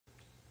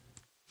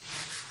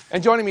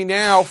And joining me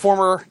now,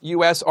 former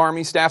U.S.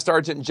 Army Staff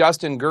Sergeant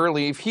Justin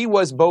Gurleve. He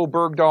was Bo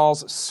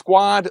Bergdahl's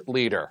squad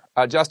leader.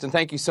 Justin,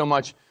 thank you so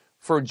much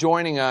for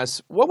joining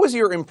us. What was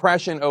your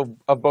impression of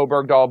Bo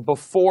Bergdahl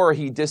before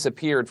he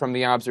disappeared from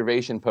the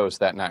observation post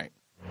that night?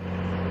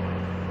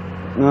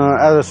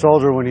 As a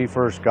soldier, when he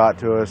first got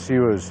to us, he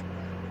was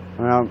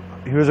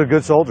a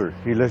good soldier.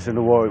 He listened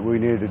to what we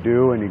needed to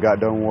do, and he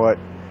got done what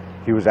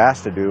he was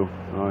asked to do.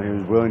 He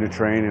was willing to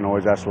train and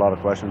always asked a lot of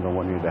questions on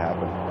what needed to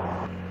happen.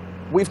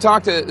 We've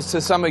talked to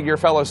some of your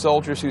fellow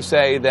soldiers who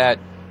say that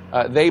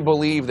they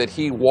believe that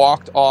he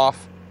walked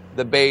off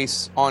the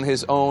base on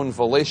his own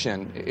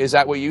volition. Is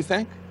that what you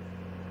think?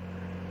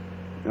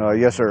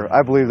 Yes, sir.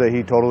 I believe that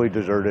he totally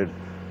deserted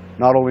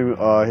not only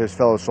his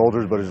fellow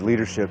soldiers, but his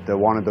leadership that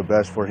wanted the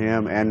best for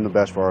him and the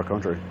best for our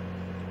country.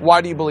 Why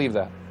do you believe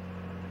that?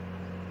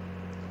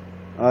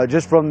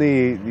 Just from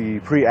the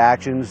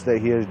pre-actions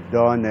that he has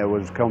done that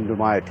was come to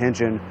my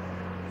attention,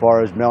 as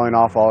far as mailing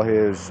off all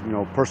his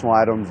personal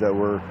items that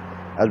were,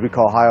 as we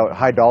call,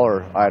 high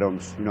dollar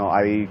items,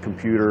 i.e.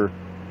 computer,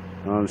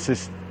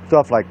 just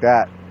stuff like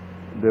that.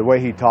 The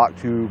way he talked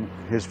to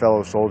his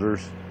fellow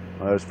soldiers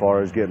as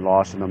far as getting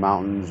lost in the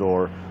mountains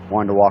or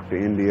wanting to walk to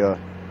India,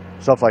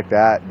 stuff like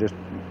that just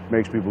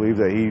makes me believe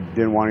that he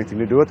didn't want anything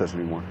to do with us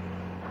anymore.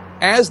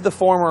 As the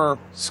former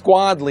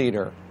squad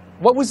leader,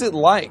 what was it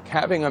like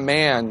having a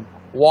man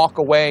walk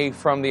away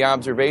from the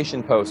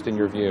observation post, in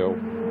your view,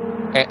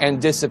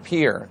 and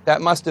disappear?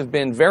 That must have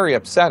been very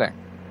upsetting.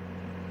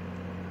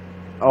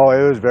 Oh,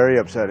 it was very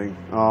upsetting.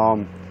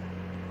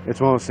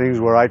 It's one of those things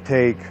where I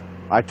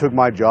took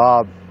my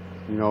job,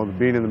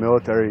 being in the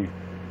military,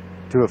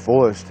 to the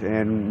fullest,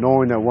 and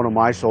knowing that one of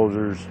my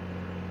soldiers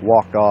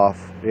walked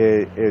off,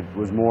 it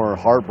was more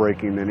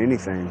heartbreaking than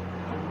anything,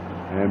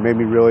 and it made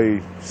me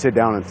really sit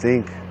down and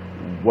think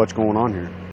what's going on here.